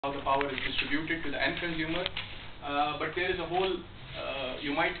how the power is distributed to the end consumer. But there is a whole,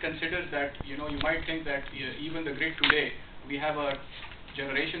 you might consider that, you might think that even the grid today, we have a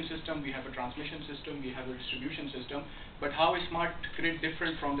generation system, we have a transmission system, we have a distribution system, but how is smart grid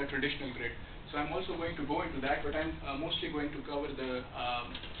different from the traditional grid? So I'm also going to go into that, but I'm mostly going to cover the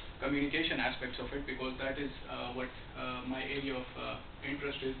communication aspects of it, because that is what my area of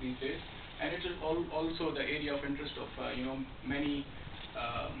interest is these days, and it is also the area of interest of many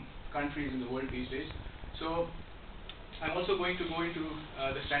countries in the world these days. So I'm also going to go into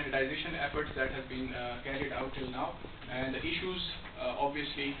the standardization efforts that have been carried out till now, and the issues,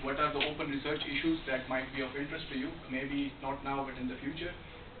 obviously, what are the open research issues that might be of interest to you, maybe not now but in the future.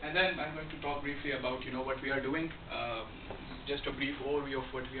 And then I'm going to talk briefly about what we are doing, just a brief overview of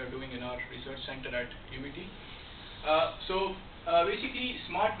what we are doing in our research center at UET. Basically,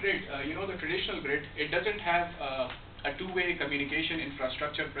 smart grid, the traditional grid, it doesn't have a two-way communication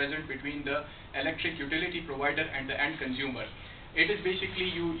infrastructure present between the electric utility provider and the end consumer. It is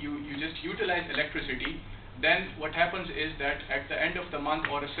basically you just utilize electricity. Then what happens is that at the end of the month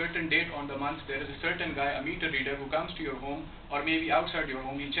or a certain date on the month, there is a certain guy, a meter reader, who comes to your home or maybe outside your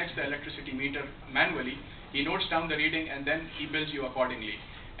home. He checks the electricity meter manually, he notes down the reading, and then he bills you accordingly.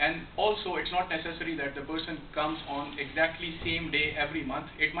 And also, it's not necessary that the person comes on exactly same day every month.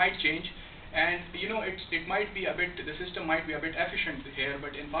 It might change, and it might be a bit, the system might be a bit efficient here,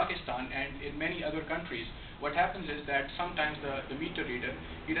 but in Pakistan and in many other countries, what happens is that sometimes the meter reader,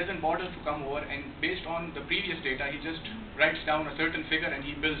 he doesn't bother to come over, and based on the previous data, he just writes down a certain figure and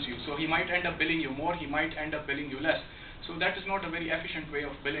he bills you. So he might end up billing you more, he might end up billing you less. So that is not a very efficient way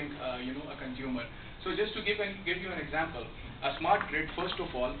of billing a consumer. So just to give you an example, a smart grid, first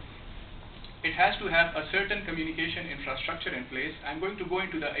of all, it has to have a certain communication infrastructure in place. I'm going to go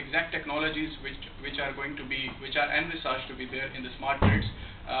into the exact technologies which are envisaged to be there in the smart grids,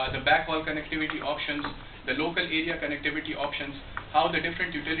 the backhaul connectivity options, the local area connectivity options, how the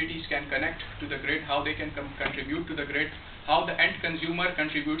different utilities can connect to the grid, how they can contribute to the grid, how the end consumer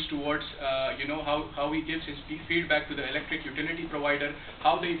contributes towards, how he gives his feedback to the electric utility provider,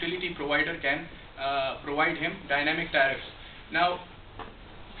 how the utility provider can provide him dynamic tariffs. Now,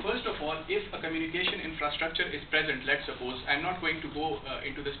 first of all, if a communication infrastructure is present, let's suppose, I'm not going to go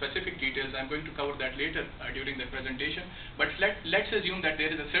into the specific details, I'm going to cover that later during the presentation, but let's assume that there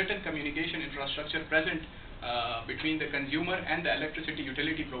is a certain communication infrastructure present between the consumer and the electricity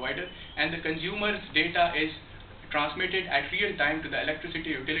utility provider, and the consumer's data is transmitted at real time to the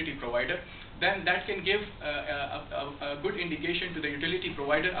electricity utility provider. Then that can give a good indication to the utility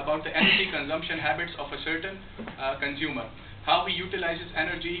provider about the energy consumption habits of a certain consumer, how he utilizes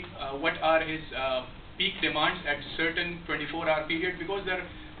energy, what are his peak demands at certain 24-hour period, because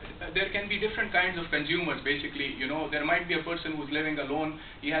there can be different kinds of consumers. Basically, there might be a person who's living alone,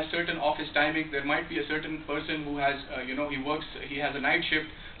 he has certain office timings, there might be a certain person who has, he has a night shift.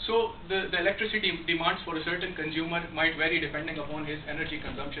 So the electricity demands for a certain consumer might vary depending upon his energy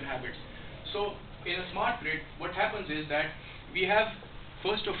consumption habits. So in a smart grid, what happens is that we have,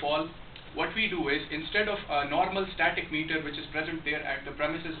 first of all, what we do is, instead of a normal static meter which is present there at the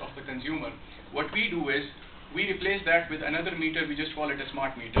premises of the consumer, what we do is we replace that with another meter. We just call it a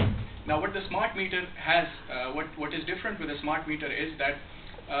smart meter. Now what the smart meter has, what is different with a smart meter is that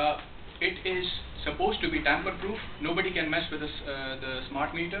it is supposed to be tamper proof. Nobody can mess with the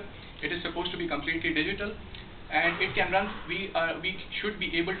smart meter. It is supposed to be completely digital, and it can run, we should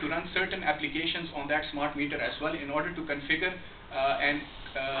be able to run certain applications on that smart meter as well in order to configure and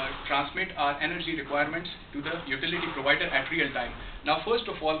transmit our energy requirements to the utility provider at real time. Now, first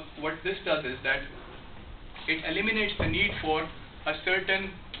of all, what this does is that it eliminates the need for a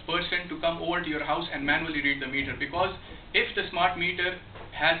certain person to come over to your house and manually read the meter, because if the smart meter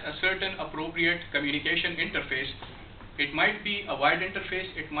has a certain appropriate communication interface, it might be a wired interface,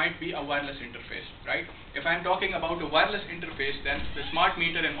 it might be a wireless interface, right? If I'm talking about a wireless interface, then the smart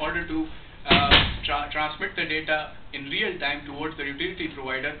meter, in order to transmit the data in real time towards the utility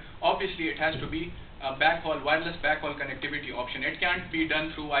provider, obviously it has to be a wireless backhaul connectivity option. It can't be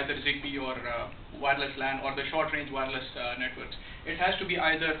done through either Zigbee or wireless LAN or the short-range wireless networks. It has to be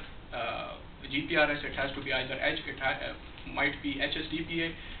either GPRS, it has to be either Edge, it might be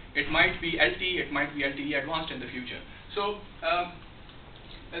HSDPA, it might be LTE, it might be LTE advanced in the future. So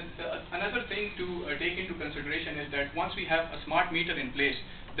another thing to take into consideration is that once we have a smart meter in place,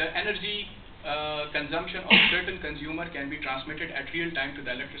 the energy consumption of a certain consumer can be transmitted at real time to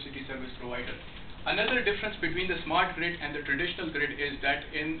the electricity service provider. Another difference between the smart grid and the traditional grid is that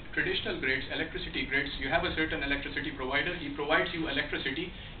in traditional grids, electricity grids, you have a certain electricity provider, he provides you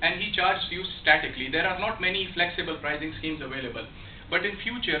electricity and he charges you statically. There are not many flexible pricing schemes available. But in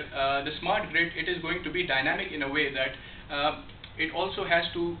future, the smart grid, it is going to be dynamic in a way that it also has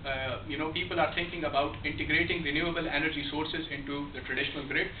to, people are thinking about integrating renewable energy sources into the traditional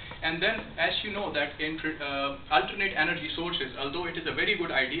grid. And then, as you know, that in alternate energy sources, although it is a very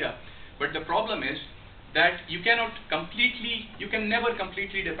good idea, but the problem is that you can never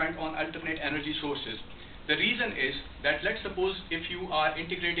completely depend on alternate energy sources. The reason is that, let's suppose if you are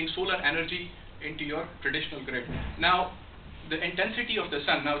integrating solar energy into your traditional grid. Now, the intensity of the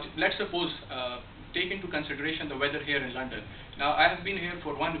sun, now let's suppose, take into consideration the weather here in London. Now, I have been here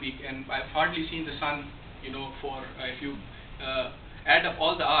for 1 week and I've hardly seen the sun, for, if you add up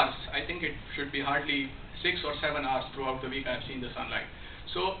all the hours, I think it should be hardly 6 or 7 hours throughout the week I've seen the sunlight.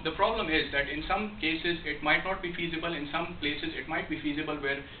 So the problem is that in some cases it might not be feasible, in some places it might be feasible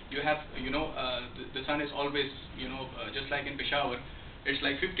where you have, the sun is always, just like in Peshawar, it's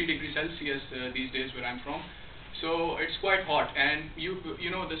like 50 degrees Celsius these days where I'm from. So it's quite hot, and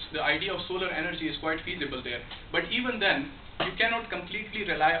the idea of solar energy is quite feasible there. But even then, you cannot completely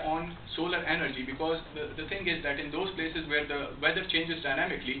rely on solar energy, because the thing is that in those places where the weather changes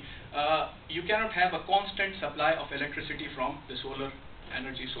dynamically, you cannot have a constant supply of electricity from the solar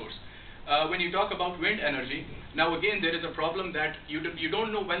energy source. When you talk about wind energy, now again there is a problem that you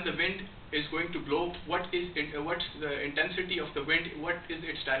don't know when the wind is going to blow, what's the intensity of the wind, what is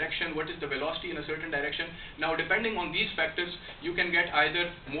its direction, what is the velocity in a certain direction. Now, depending on these factors, you can get either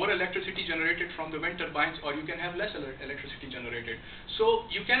more electricity generated from the wind turbines, or you can have less electricity generated. So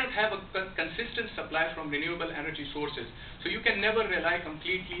you cannot have a consistent supply from renewable energy sources. So you can never rely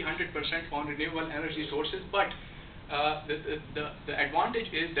completely 100% on renewable energy sources, but the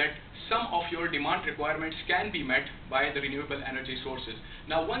advantage is that some of your demand requirements can be met by the renewable energy sources.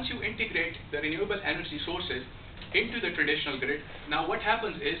 Now, once you integrate the renewable energy sources into the traditional grid, now what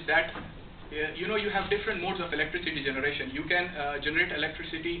happens is that you have different modes of electricity generation. You can generate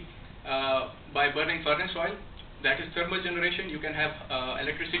electricity by burning furnace oil, that is thermal generation. You can have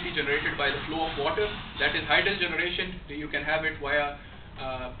electricity generated by the flow of water, that is hydel generation. You can have it via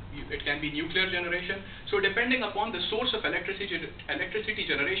it can be nuclear generation. So depending upon the source of electricity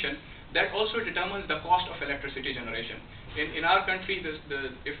generation, that also determines the cost of electricity generation. In our country,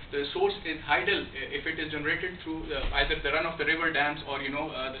 if the source is hydel, if it is generated through either the run of the river dams or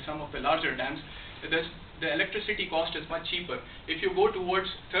some of the larger dams, the electricity cost is much cheaper. If you go towards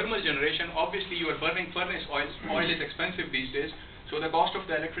thermal generation, obviously you are burning furnace oil. Oil is expensive these days, so the cost of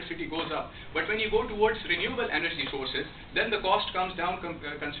the electricity goes up. But when you go towards renewable energy sources, then the cost comes down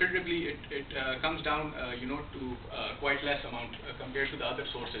considerably. It comes down, to quite less amount compared to the other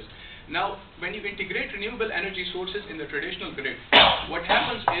sources. Now, when you integrate renewable energy sources in the traditional grid, what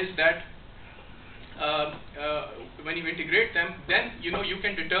happens is that when you integrate them, then you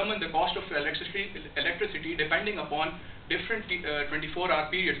can determine the cost of electricity depending upon different 24-hour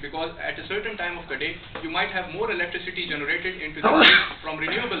periods, because at a certain time of the day you might have more electricity generated into the grid from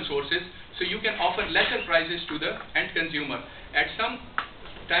renewable sources, so you can offer lesser prices to the end consumer. At some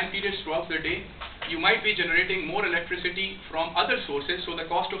time periods throughout the day, you might be generating more electricity from other sources, so the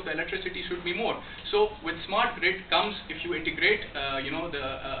cost of the electricity should be more. So with smart grid comes, if you integrate the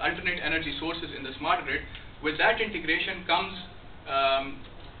alternate energy sources in the smart grid, with that integration comes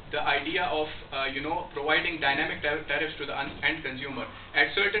the idea of providing dynamic tariffs to the end consumer.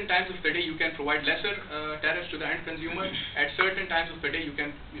 At certain times of the day, you can provide lesser tariffs to the end consumer. At certain times of the day,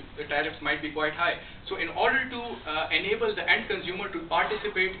 the tariffs might be quite high. So in order to enable the end consumer to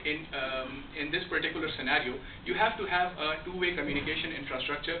participate in this particular scenario, you have to have a two-way communication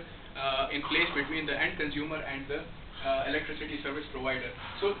infrastructure in place between the end consumer and the electricity service provider.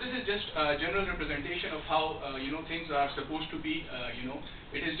 So this is just a general representation of how things are supposed to be.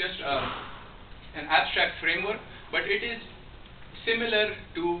 It is just an abstract framework, but it is similar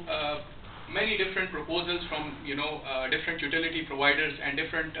to many different proposals from different utility providers and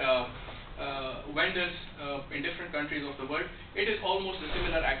different vendors in different countries of the world. It is almost a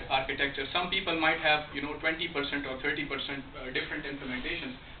similar architecture. Some people might have 20% or 30% different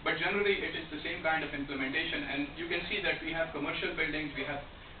implementations, but generally it is the same kind of implementation. And you can see that we have commercial buildings,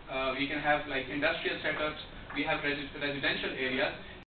 we can have like industrial setups, we have residential areas,